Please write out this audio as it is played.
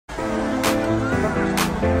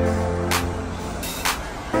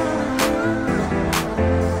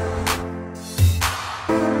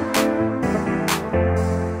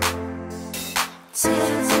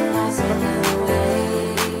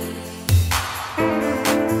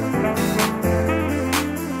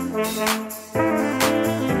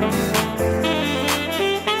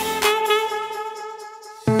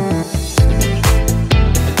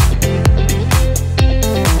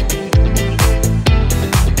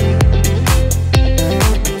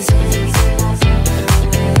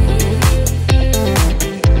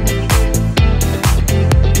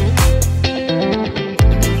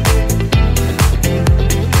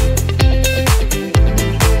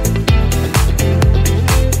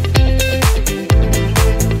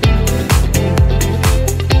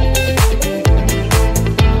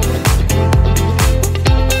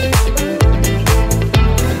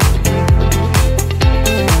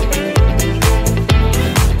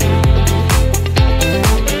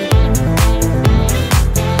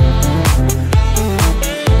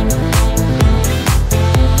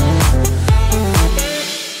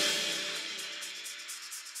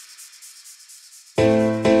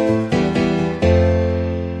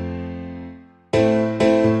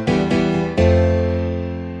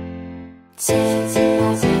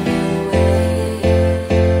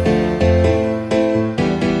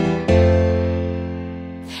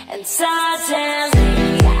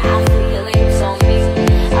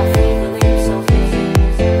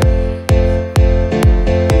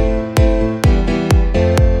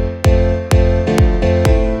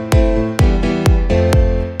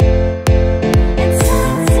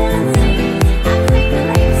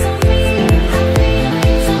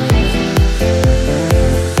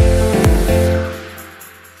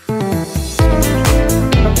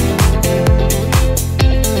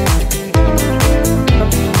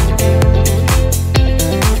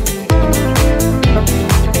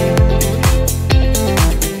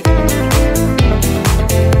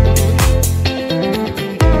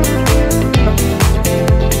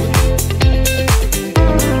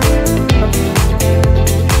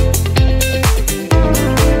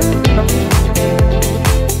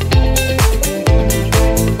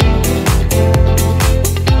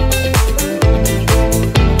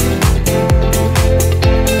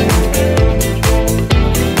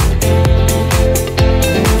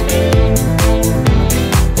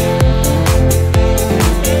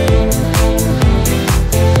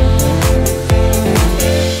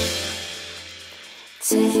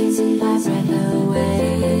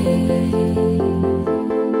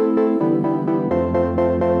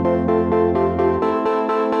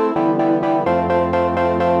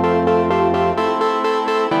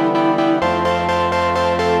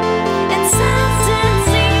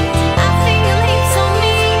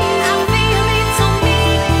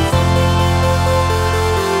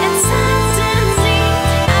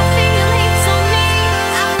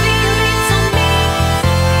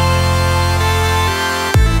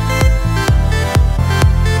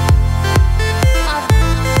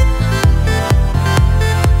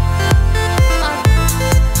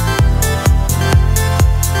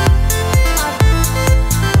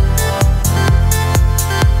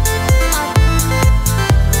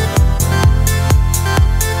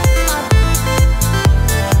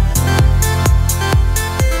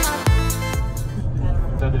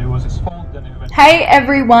Hey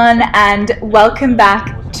everyone, and welcome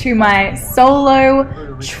back to my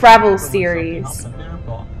solo travel series.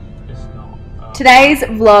 Today's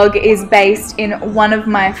vlog is based in one of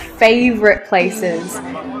my favorite places,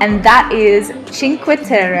 and that is Cinque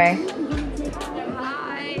Terre.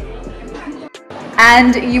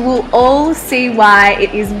 And you will all see why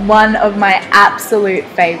it is one of my absolute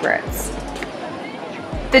favorites.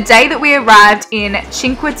 The day that we arrived in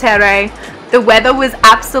Cinque Terre, the weather was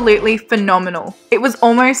absolutely phenomenal. It was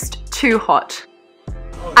almost too hot.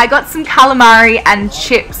 I got some calamari and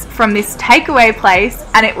chips from this takeaway place,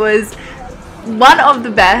 and it was one of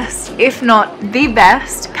the best, if not the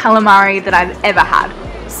best, calamari that I've ever had.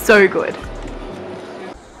 So good.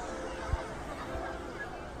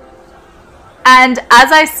 And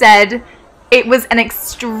as I said, it was an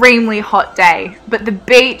extremely hot day, but the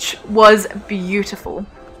beach was beautiful.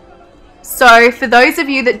 So for those of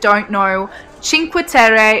you that don't know, Cinque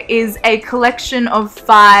Terre is a collection of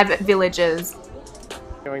 5 villages.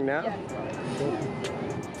 Going now?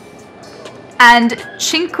 And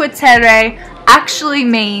Cinque Terre actually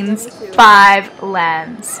means 5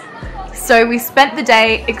 lands. So we spent the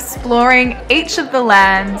day exploring each of the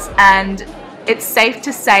lands, and it's safe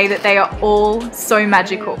to say that they are all so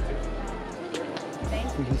magical.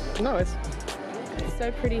 Nice. It's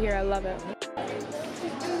so pretty here, I love it.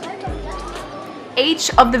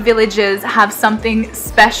 Each of the villages have something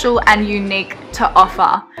special and unique to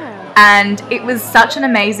offer, and it was such an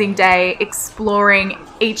amazing day exploring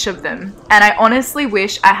each of them, and I honestly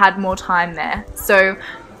wish I had more time there. So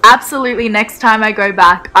absolutely next time I go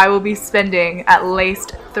back, I will be spending at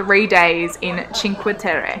least 3 days in Cinque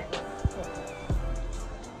Terre.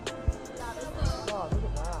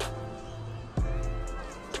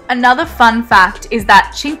 Another fun fact is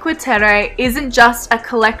that Cinque Terre isn't just a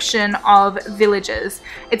collection of villages,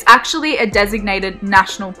 it's actually a designated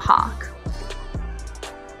national park.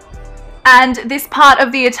 And this part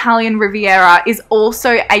of the Italian Riviera is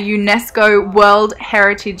also a UNESCO World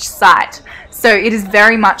Heritage Site, so it is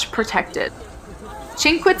very much protected.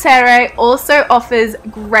 Cinque Terre also offers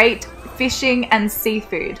great fishing and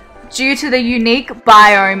seafood due to the unique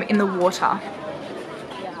biome in the water.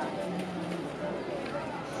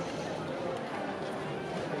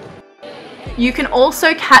 You can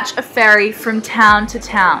also catch a ferry from town to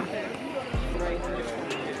town.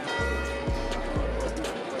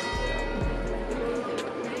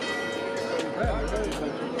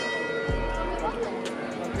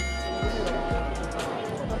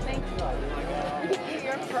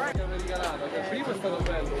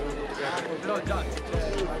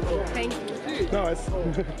 Thank you. Nice.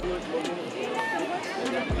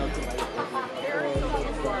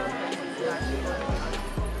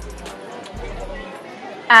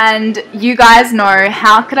 And you guys know,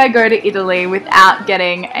 how could I go to Italy without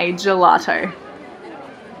getting a gelato?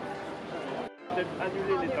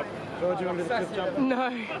 No,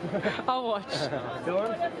 I'll watch. It's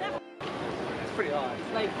pretty hard.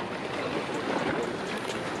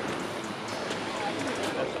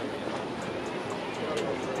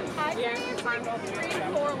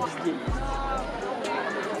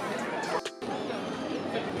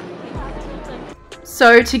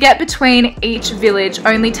 So to get between each village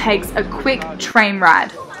only takes a quick train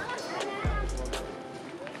ride.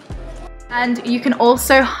 And you can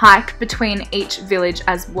also hike between each village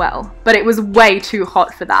as well, but it was way too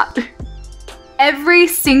hot for that. Every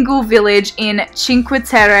single village in Cinque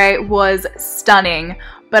Terre was stunning,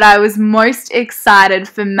 but I was most excited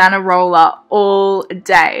for Manarola all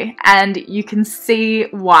day, and you can see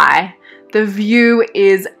why. The view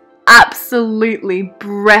is absolutely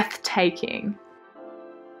breathtaking.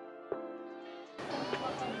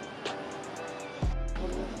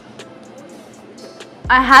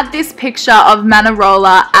 I had this picture of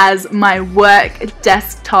Manarola as my work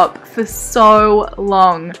desktop for so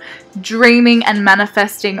long, dreaming and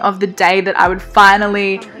manifesting of the day that I would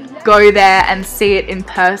finally go there and see it in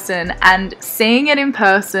person, and seeing it in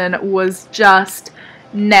person was just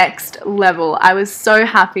next level. I was so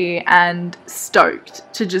happy and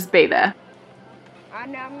stoked to just be there. I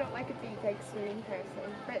know I'm not like a big expert in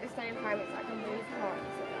person, but at the same time it's like a really hot.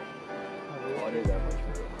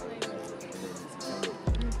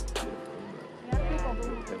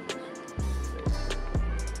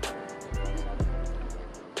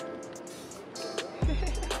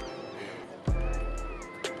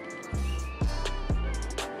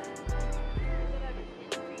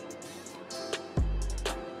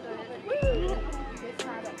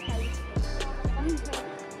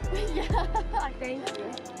 Yeah, thank you.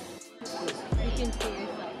 You can see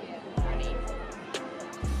yourself here.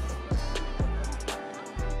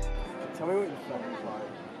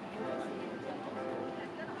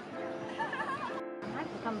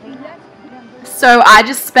 So I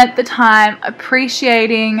just spent the time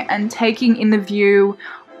appreciating and taking in the view,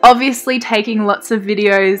 obviously taking lots of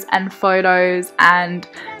videos and photos and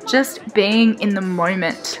just being in the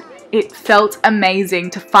moment. It felt amazing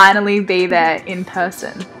to finally be there in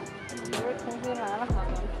person.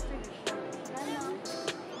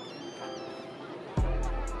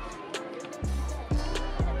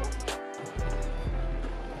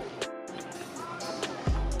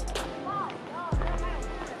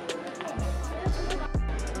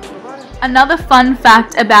 Another fun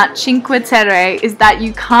fact about Cinque Terre is that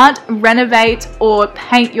you can't renovate or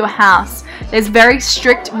paint your house. There's very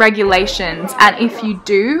strict regulations, and if you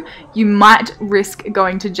do, you might risk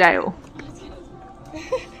going to jail.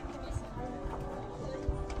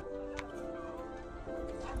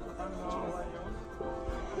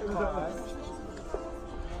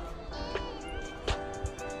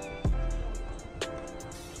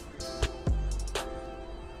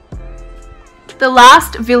 The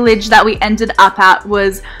last village that we ended up at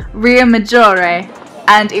was Riomaggiore,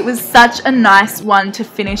 and it was such a nice one to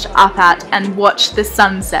finish up at and watch the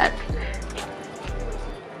sunset.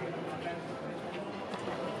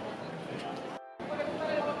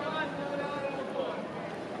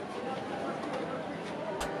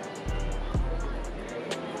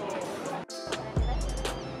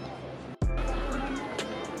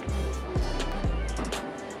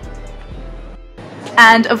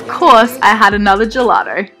 And of course, I had another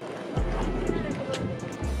gelato.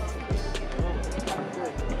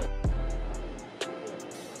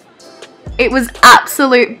 It was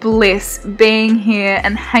absolute bliss being here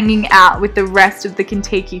and hanging out with the rest of the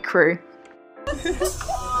Contiki crew.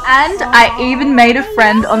 And I even made a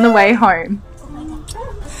friend on the way home.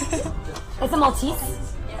 It's a Maltese.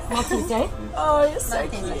 Maltese, right? Oh, you're so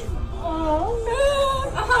cute.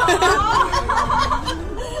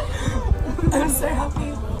 I'm so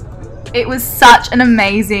happy. It was such an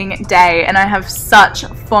amazing day and I have such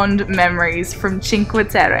fond memories from Cinque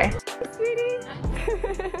Terre. Sweetie.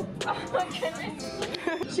 Oh my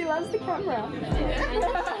goodness. She loves the camera.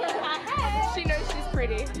 She knows she's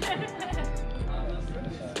pretty.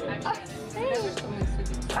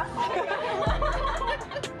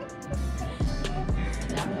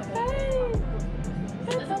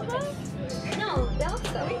 No,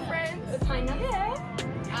 they'll be friends. Kind of. Yeah.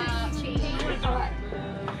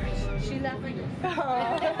 She's laughing.